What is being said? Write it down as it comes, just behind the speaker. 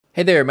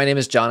Hey there, my name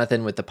is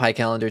Jonathan with the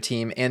PyCalendar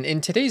team, and in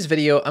today's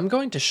video, I'm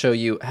going to show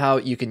you how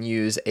you can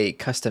use a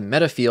custom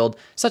meta field,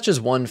 such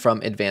as one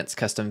from Advanced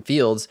Custom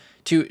Fields,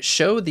 to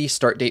show the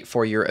start date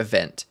for your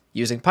event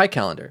using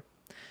PyCalendar.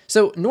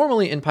 So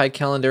normally in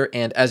PyCalendar,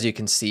 and as you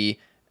can see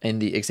in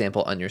the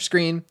example on your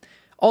screen,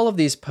 all of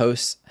these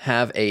posts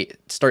have a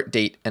start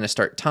date and a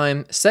start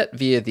time set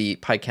via the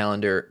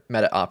PyCalendar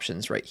meta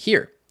options right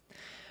here.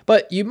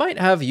 But you might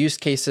have use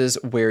cases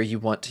where you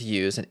want to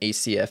use an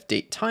ACF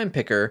Date Time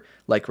Picker,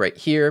 like right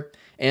here,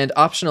 and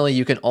optionally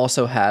you can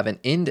also have an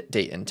end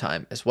date and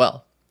time as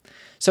well.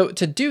 So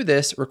to do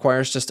this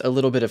requires just a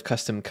little bit of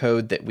custom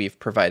code that we've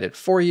provided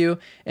for you,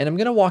 and I'm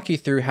going to walk you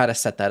through how to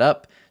set that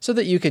up so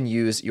that you can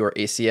use your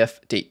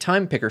ACF Date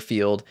Time Picker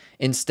field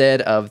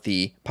instead of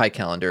the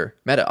PyCalendar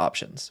meta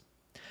options.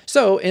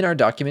 So in our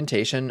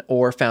documentation,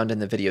 or found in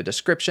the video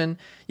description,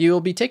 you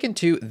will be taken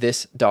to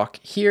this doc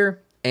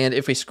here. And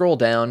if we scroll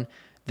down,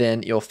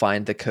 then you'll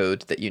find the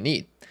code that you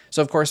need.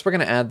 So of course, we're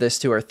going to add this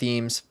to our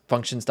themes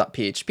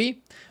functions.php,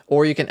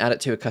 or you can add it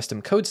to a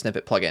custom code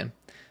snippet plugin.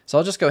 So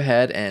I'll just go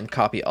ahead and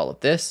copy all of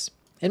this.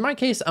 In my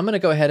case, I'm going to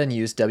go ahead and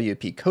use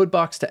WP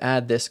Codebox to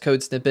add this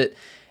code snippet.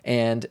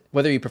 And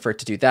whether you prefer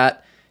to do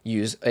that,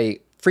 use a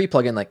free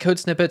plugin like Code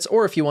Snippets,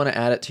 or if you want to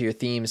add it to your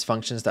themes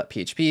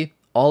functions.php,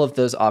 all of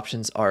those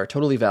options are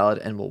totally valid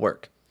and will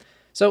work.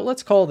 So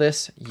let's call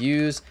this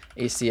use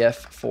ACF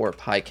for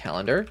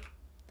PyCalendar.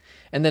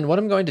 And then what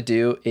I'm going to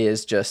do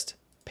is just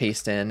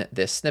paste in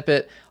this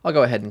snippet. I'll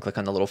go ahead and click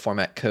on the little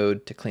format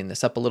code to clean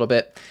this up a little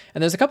bit.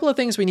 And there's a couple of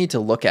things we need to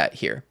look at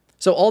here.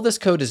 So all this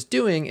code is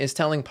doing is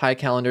telling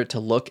PyCalendar to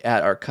look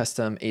at our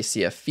custom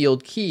ACF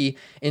field key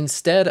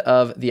instead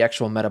of the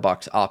actual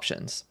MetaBox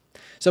options.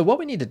 So what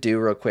we need to do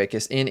real quick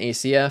is in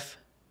ACF,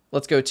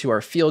 let's go to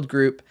our field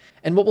group.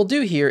 And what we'll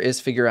do here is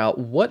figure out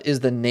what is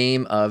the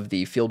name of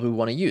the field we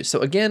want to use. So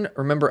again,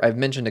 remember I've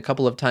mentioned a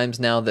couple of times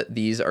now that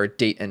these are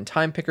date and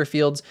time picker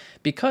fields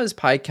because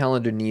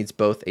PyCalendar needs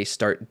both a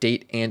start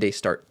date and a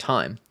start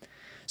time.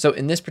 So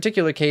in this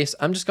particular case,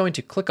 I'm just going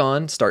to click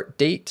on start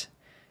date.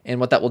 And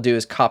what that will do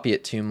is copy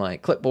it to my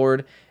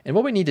clipboard. And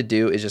what we need to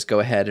do is just go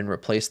ahead and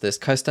replace this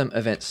custom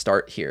event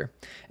start here.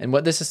 And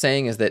what this is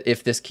saying is that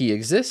if this key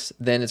exists,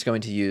 then it's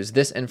going to use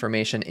this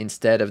information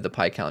instead of the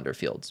PyCalendar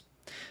fields.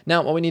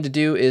 Now, what we need to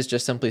do is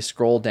just simply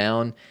scroll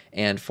down,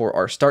 and for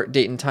our start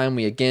date and time,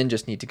 we again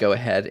just need to go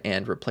ahead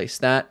and replace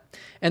that.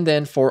 And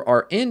then for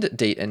our end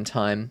date and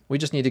time, we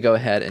just need to go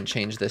ahead and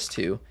change this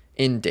to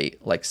end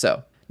date like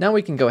so. Now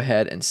we can go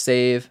ahead and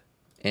save,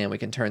 and we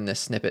can turn this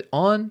snippet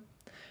on.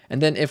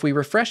 And then if we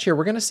refresh here,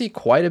 we're going to see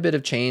quite a bit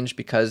of change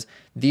because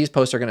these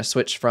posts are going to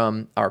switch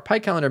from our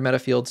PyCalendar meta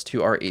fields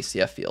to our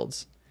ACF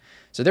fields.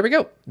 So there we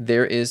go.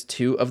 There is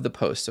 2 of the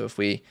posts. So if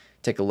we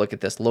take a look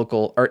at this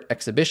local art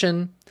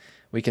exhibition,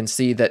 we can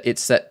see that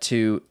it's set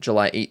to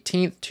July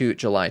 18th to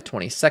July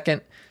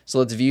 22nd. So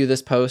let's view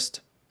this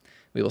post.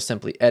 We will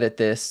simply edit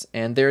this,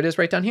 and there it is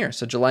right down here.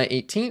 So July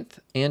 18th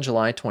and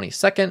July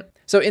 22nd.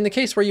 So in the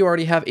case where you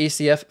already have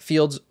ACF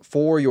fields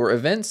for your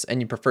events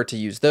and you prefer to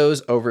use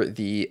those over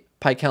the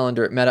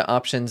PyCalendar meta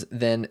options,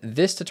 then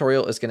this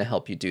tutorial is going to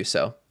help you do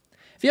so.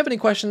 If you have any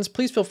questions,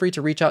 please feel free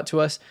to reach out to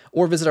us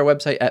or visit our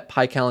website at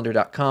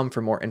pycalendar.com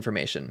for more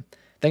information.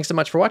 Thanks so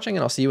much for watching,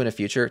 and I'll see you in a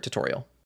future tutorial.